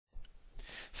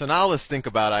So now let's think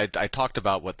about, I talked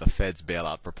about what the Fed's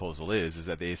bailout proposal is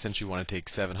that they essentially want to take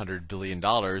 $700 billion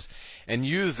and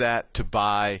use that to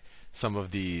buy some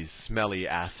of these smelly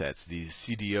assets, these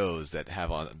CDOs that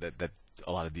have on that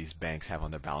a lot of these banks have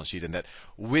on their balance sheet, and that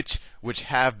which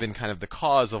have been kind of the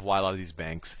cause of why a lot of these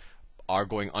banks are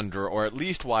going under, or at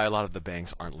least why a lot of the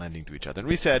banks aren't lending to each other. And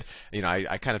we said,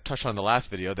 I kind of touched on the last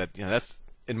video that that's,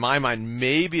 in my mind,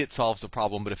 maybe it solves the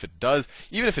problem, but if it does,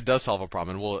 even if it does solve a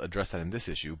problem, and we'll address that in this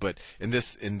issue, but in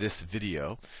this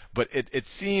video, but it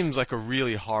seems like a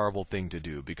really horrible thing to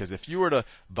do, because if you were to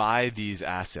buy these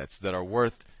assets that are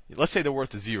worth, let's say they're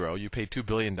worth zero, you pay $2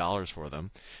 billion for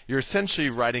them, you're essentially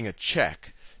writing a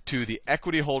check to the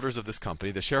equity holders of this company,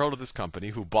 the shareholders of this company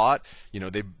who bought,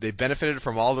 they benefited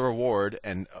from all the reward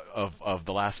and of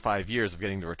the last 5 years of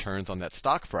getting the returns on that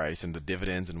stock price and the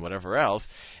dividends and whatever else.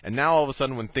 And now all of a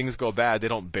sudden when things go bad, they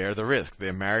don't bear the risk. The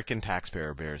American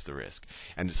taxpayer bears the risk.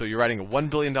 And so you're writing a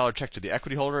 $1 billion check to the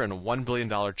equity holder and a $1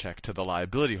 billion check to the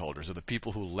liability holders, or the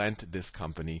people who lent this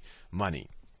company money.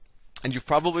 And you've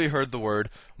probably heard the word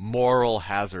moral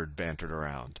hazard bantered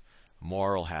around.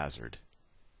 Moral hazard.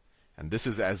 And this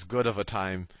is as good of a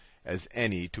time as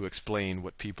any to explain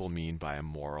what people mean by a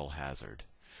moral hazard.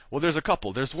 Well, there's a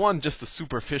couple. There's one, just the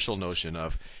superficial notion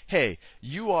of, hey,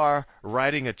 you are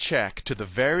writing a check to the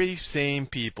very same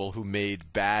people who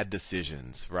made bad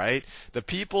decisions, right? The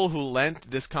people who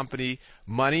lent this company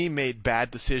money made bad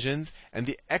decisions, and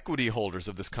the equity holders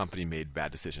of this company made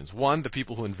bad decisions. One, the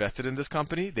people who invested in this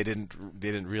company, they didn't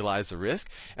realize the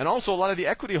risk, and also a lot of the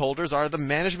equity holders are the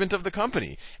management of the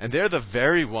company, and they're the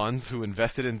very ones who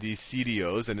invested in these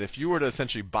CDOs. And if you were to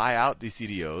essentially buy out these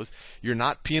CDOs, you're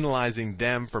not penalizing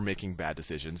them for making bad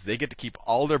decisions. They get to keep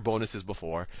all their bonuses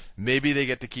before, maybe they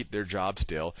get to keep their job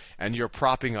still, and you're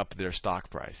propping up their stock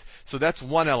price. So that's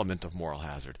one element of moral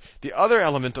hazard. The other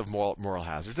element of moral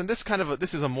hazards, and this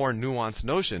is a more nuanced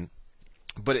notion,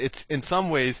 but it's in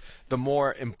some ways the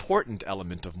more important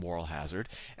element of moral hazard,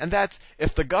 and that's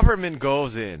if the government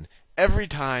goes in every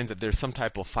time that there's some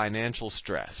type of financial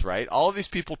stress, right? All of these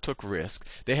people took risk.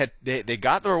 They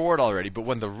got the reward already, but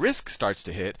when the risk starts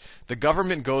to hit, the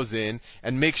government goes in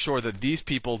and makes sure that these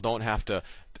people don't have to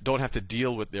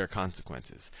deal with their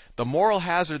consequences. The moral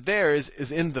hazard there is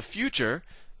in the future,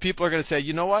 people are going to say,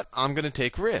 you know what? I'm going to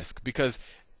take risk, because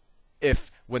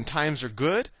when times are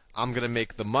good, I'm going to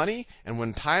make the money, and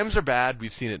when times are bad,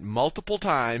 we've seen it multiple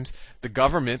times, the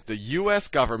government, the U.S.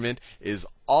 government, is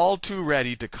all too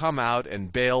ready to come out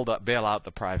and bail out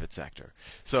the private sector.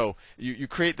 So you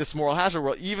create this moral hazard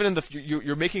where even in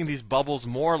you're making these bubbles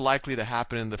more likely to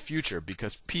happen in the future,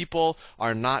 because people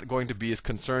are not going to be as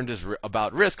concerned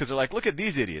about risk, because they're like, look at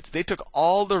these idiots. They took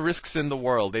all the risks in the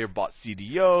world. They bought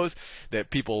CDOs,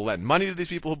 that people lent money to these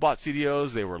people who bought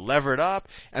CDOs, they were levered up,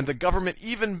 and the government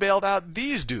even bailed out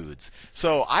these dudes.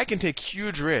 So I can take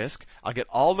huge risk, I'll get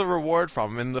all the reward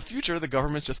from them, and in the future the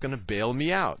government's just going to bail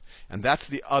me out. And that's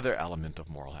the other element of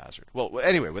moral hazard. Well,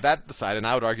 anyway, with that aside, and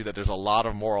I would argue that there's a lot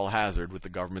of moral hazard with the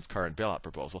government's current bailout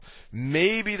proposal,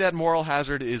 maybe that moral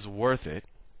hazard is worth it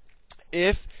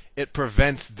if it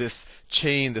prevents this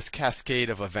chain, this cascade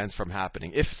of events from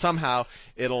happening. If somehow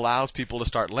it allows people to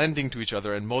start lending to each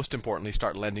other, and most importantly,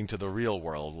 start lending to the real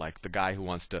world, like the guy who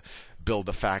wants to build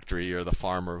a factory, or the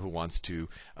farmer who wants to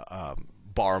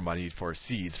borrow money for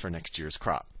seeds for next year's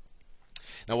crop.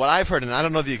 Now, what I've heard, and I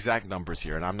don't know the exact numbers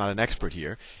here, and I'm not an expert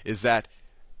here, is that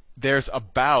there's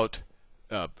about,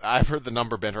 I've heard the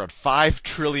number bent around $5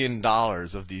 trillion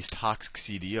of these toxic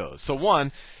CDOs. So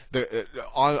one,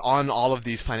 on all of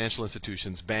these financial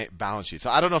institutions' balance sheets. So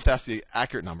I don't know if that's the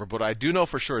accurate number, but I do know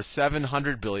for sure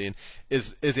 700 billion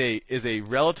is a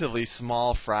relatively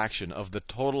small fraction of the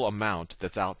total amount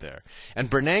that's out there. And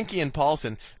Bernanke and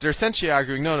Paulson, they're essentially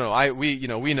arguing,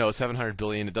 we know 700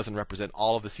 billion, it doesn't represent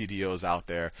all of the CDOs out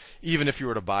there, even if you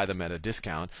were to buy them at a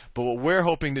discount. But what we're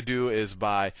hoping to do is,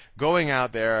 by going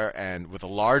out there and with a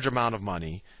large amount of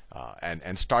money,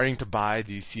 and starting to buy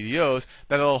these CDOs,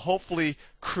 that it'll hopefully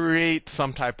create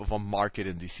some type of a market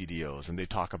in these CDOs. And they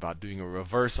talk about doing a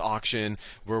reverse auction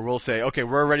where we'll say, okay,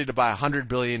 we're ready to buy 100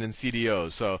 billion in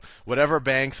CDOs. So whatever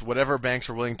banks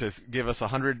are willing to give us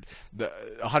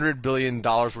 $100 billion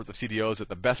worth of CDOs at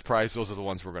the best price, those are the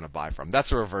ones we're going to buy from.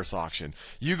 That's a reverse auction.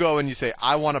 You go and you say,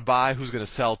 I want to buy, who's going to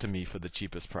sell to me for the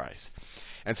cheapest price?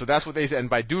 And so that's what they say. And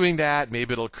by doing that,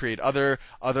 maybe it'll create other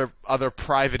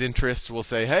private interests. Will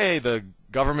say, hey, the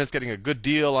government's getting a good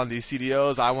deal on these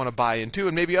CDOs, I want to buy in too,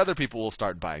 and maybe other people will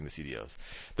start buying the CDOs.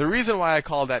 The reason why I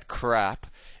call that crap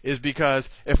is because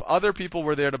if other people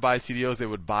were there to buy CDOs, they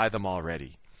would buy them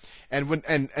already. And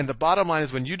the bottom line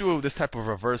is, when you do this type of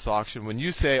reverse auction, when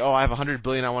you say, oh, I have 100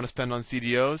 billion I want to spend on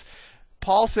CDOs,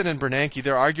 Paulson and Bernanke,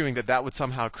 they're arguing that that would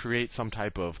somehow create some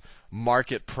type of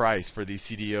market price for these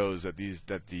CDOs,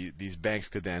 that these banks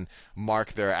could then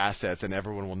mark their assets and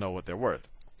everyone will know what they're worth.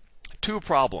 Two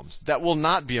problems. That will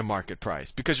not be a market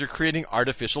price because you're creating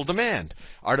artificial demand.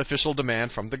 Artificial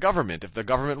demand from the government. If the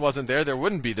government wasn't there, there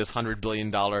wouldn't be this $100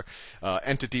 billion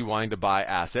entity wanting to buy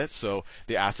assets, so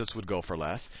the assets would go for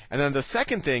less. And then the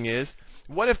second thing is,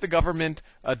 what if the government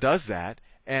does that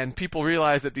and people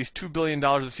realize that these $2 billion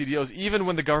of CDOs, even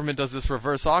when the government does this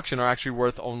reverse auction, are actually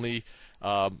worth only,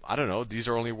 I don't know, these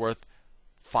are only worth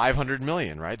 500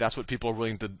 million, right? That's what people are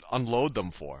willing to unload them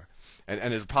for.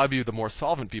 And it'll probably be the more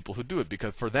solvent people who do it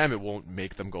because for them it won't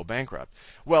make them go bankrupt.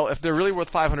 Well, if they're really worth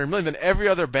 500 million, then every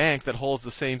other bank that holds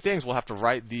the same things will have to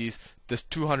write this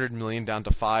 200 million down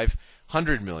to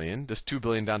 500 million, this 2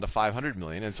 billion down to 500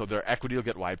 million, and so their equity will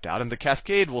get wiped out and the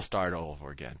cascade will start all over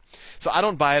again. So I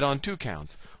don't buy it on two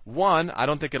counts. One, I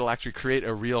don't think it'll actually create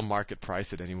a real market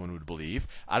price that anyone would believe.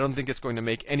 I don't think it's going to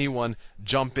make anyone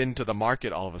jump into the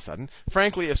market all of a sudden.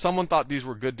 Frankly, if someone thought these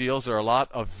were good deals, there are a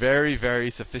lot of very,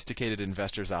 very sophisticated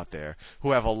investors out there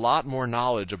who have a lot more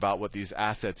knowledge about what these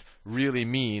assets really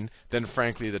mean than,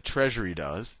 frankly, the Treasury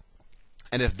does.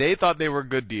 And if they thought they were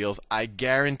good deals, I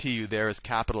guarantee you there is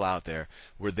capital out there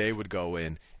where they would go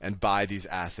in and buy these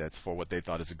assets for what they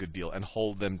thought is a good deal and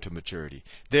hold them to maturity.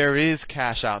 There is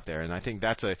cash out there, and I think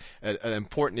that's an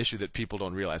important issue that people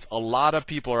don't realize. A lot of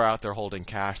people are out there holding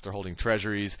cash, they're holding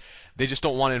treasuries. They just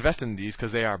don't want to invest in these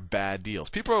because they are bad deals.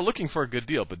 People are looking for a good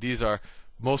deal, but these are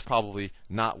most probably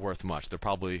not worth much. They're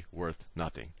probably worth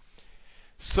nothing.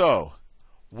 So,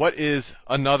 what is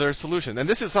another solution? And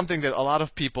this is something that a lot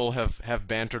of people have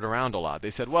bantered around a lot. They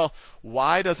said, well,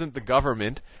 why doesn't the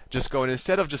government just go and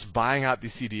instead of just buying out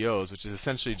these CDOs, which is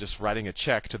essentially just writing a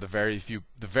check to the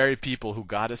very people who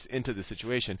got us into the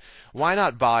situation, why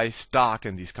not buy stock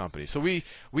in these companies? So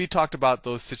we talked about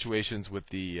those situations with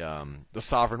the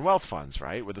sovereign wealth funds,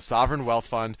 right? Where the sovereign wealth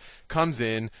fund comes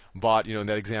in, bought, in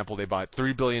that example, they bought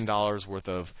 $3 billion worth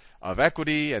of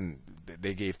equity, and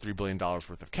they gave $3 billion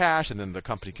worth of cash, and then the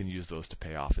company can use those to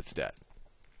pay off its debt.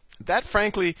 That,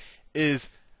 frankly, is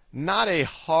not a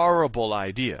horrible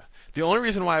idea. The only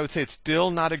reason why I would say it's still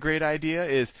not a great idea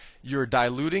is you're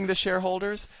diluting the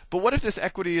shareholders. But what if this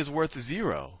equity is worth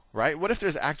zero, right? What if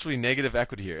there's actually negative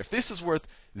equity here? If this is worth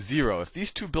zero, if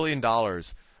these $2 billion are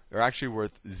actually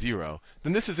worth zero,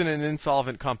 then this isn't an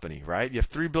insolvent company, right? You have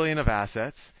 $3 billion of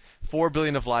assets, $4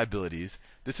 billion of liabilities.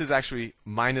 This is actually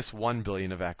minus $1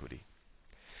 billion of equity.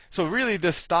 So really,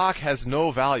 the stock has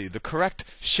no value. The correct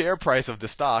share price of the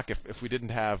stock, if we didn't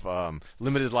have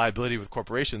limited liability with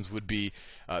corporations, would be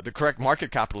the correct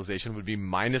market capitalization would be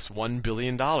minus $1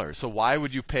 billion. So why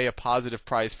would you pay a positive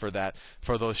price for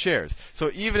those shares? So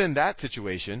even in that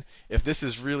situation, if this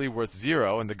is really worth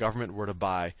zero and the government were to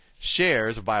buy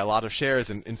shares, or buy a lot of shares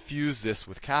and infuse this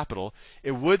with capital,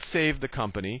 it would save the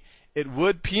company. It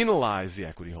would penalize the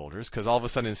equity holders because all of a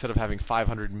sudden, instead of having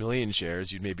 500 million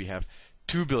shares, you'd maybe have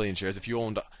 2 billion shares. If you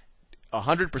owned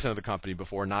 100% of the company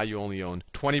before, now you only own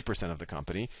 20% of the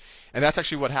company. And that's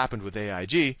actually what happened with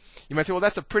AIG. You might say, well,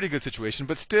 that's a pretty good situation,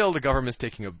 but still the government's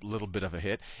taking a little bit of a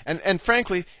hit. And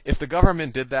frankly, if the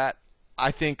government did that,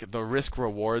 I think the risk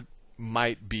reward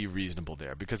might be reasonable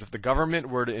there. Because if the government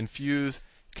were to infuse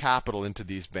capital into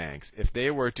these banks, if they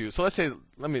were to, so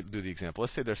let me do the example.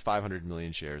 Let's say there's 500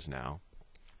 million shares now.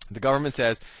 The government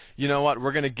says, you know what,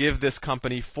 we're going to give this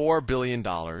company $4 billion.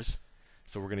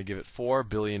 So we're going to give it $4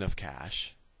 billion of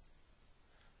cash.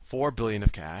 $4 billion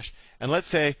of cash. And let's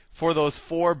say for those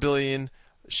 4 billion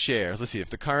shares, let's see, if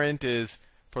the current is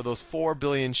for those 4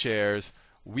 billion shares,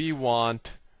 we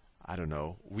want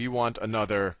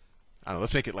another,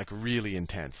 let's make it like really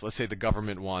intense. Let's say the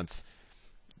government wants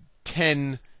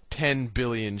 10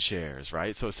 billion shares,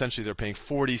 right? So essentially they're paying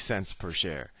 40 cents per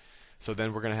share. So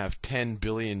then we're going to have 10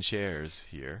 billion shares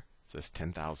here. So that's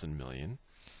 10,000 million.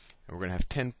 And we're going to have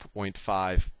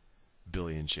 10.5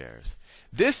 billion shares.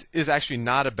 This is actually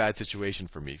not a bad situation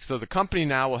for me. So the company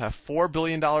now will have $4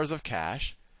 billion of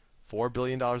cash, $4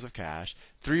 billion of cash,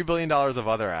 $3 billion of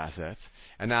other assets,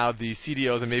 and now the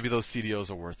CDOs, and maybe those CDOs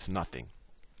are worth nothing.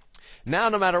 Now,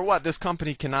 no matter what, this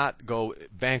company cannot go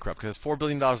bankrupt because it has $4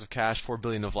 billion of cash, $4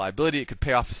 billion of liability. It could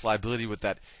pay off its liability with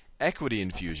that equity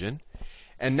infusion.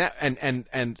 And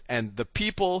the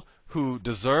people who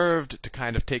deserved to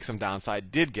kind of take some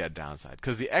downside did get downside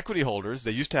because the equity holders,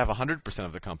 they used to have 100%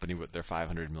 of the company with their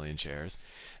 500 million shares.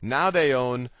 Now they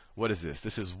own, what is this?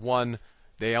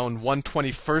 They own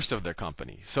 1/21st of their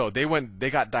company. So they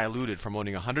got diluted from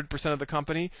owning 100% of the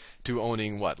company to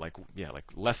owning like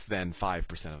less than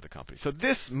 5% of the company. So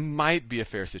this might be a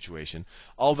fair situation,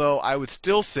 although I would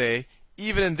still say,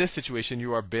 even in this situation,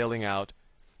 you are bailing out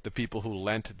the people who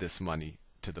lent this money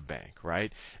to the bank,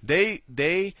 right?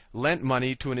 They lent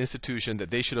money to an institution that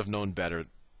they should have known better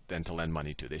than to lend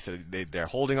money to. They said they're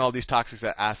holding all these toxic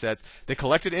assets. They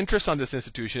collected interest on this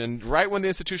institution, and right when the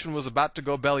institution was about to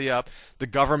go belly up, the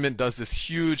government does this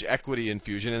huge equity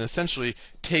infusion and essentially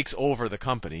takes over the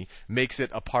company, makes it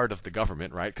a part of the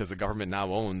government, right? Because the government now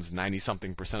owns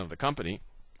 90-something% of the company,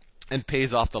 and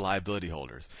pays off the liability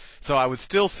holders. So I would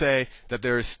still say that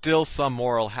there is still some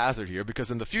moral hazard here, because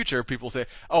in the future people say,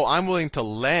 "Oh, I'm willing to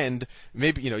lend."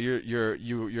 Maybe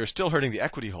you're still hurting the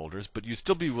equity holders, but you'd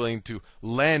still be willing to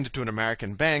lend to an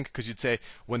American bank, because you'd say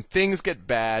when things get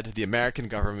bad, the American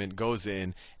government goes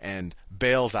in and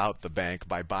bails out the bank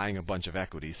by buying a bunch of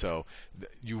equity. So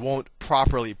you won't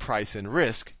properly price in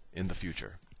risk in the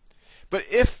future. But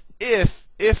if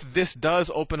this does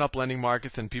open up lending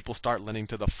markets and people start lending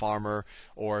to the farmer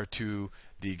or to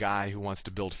the guy who wants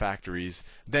to build factories,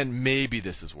 then maybe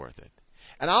this is worth it.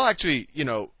 And I'll actually,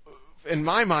 in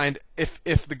my mind, if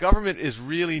the government is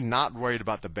really not worried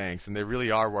about the banks and they really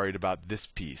are worried about this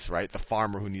piece, right, the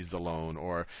farmer who needs a loan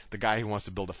or the guy who wants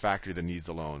to build a factory that needs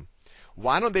a loan,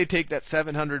 why don't they take that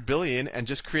 $700 billion and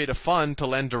just create a fund to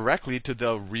lend directly to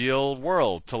the real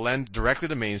world, to lend directly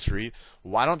to Main Street?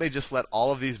 Why don't they just let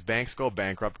all of these banks go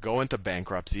bankrupt, go into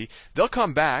bankruptcy? They'll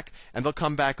come back, and they'll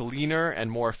come back leaner and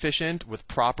more efficient with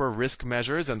proper risk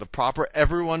measures, and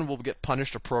everyone will get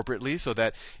punished appropriately, so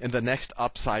that in the next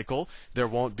upcycle there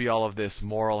won't be all of this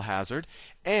moral hazard.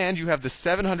 And you have the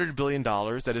 $700 billion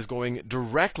that is going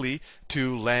directly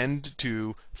to lend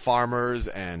to farmers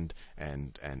and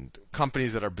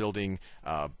companies that are building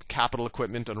capital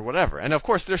equipment or whatever. And of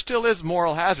course, there still is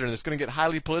moral hazard, and it's going to get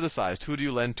highly politicized. Who do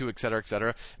you lend to, et cetera, et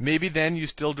cetera. Maybe then you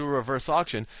still do a reverse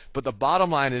auction. But the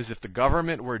bottom line is, if the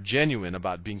government were genuine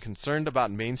about being concerned about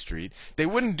Main Street, they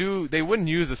wouldn't use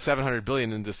the $700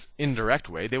 billion in this indirect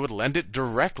way. They would lend it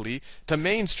directly to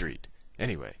Main Street.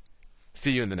 Anyway,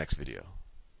 see you in the next video.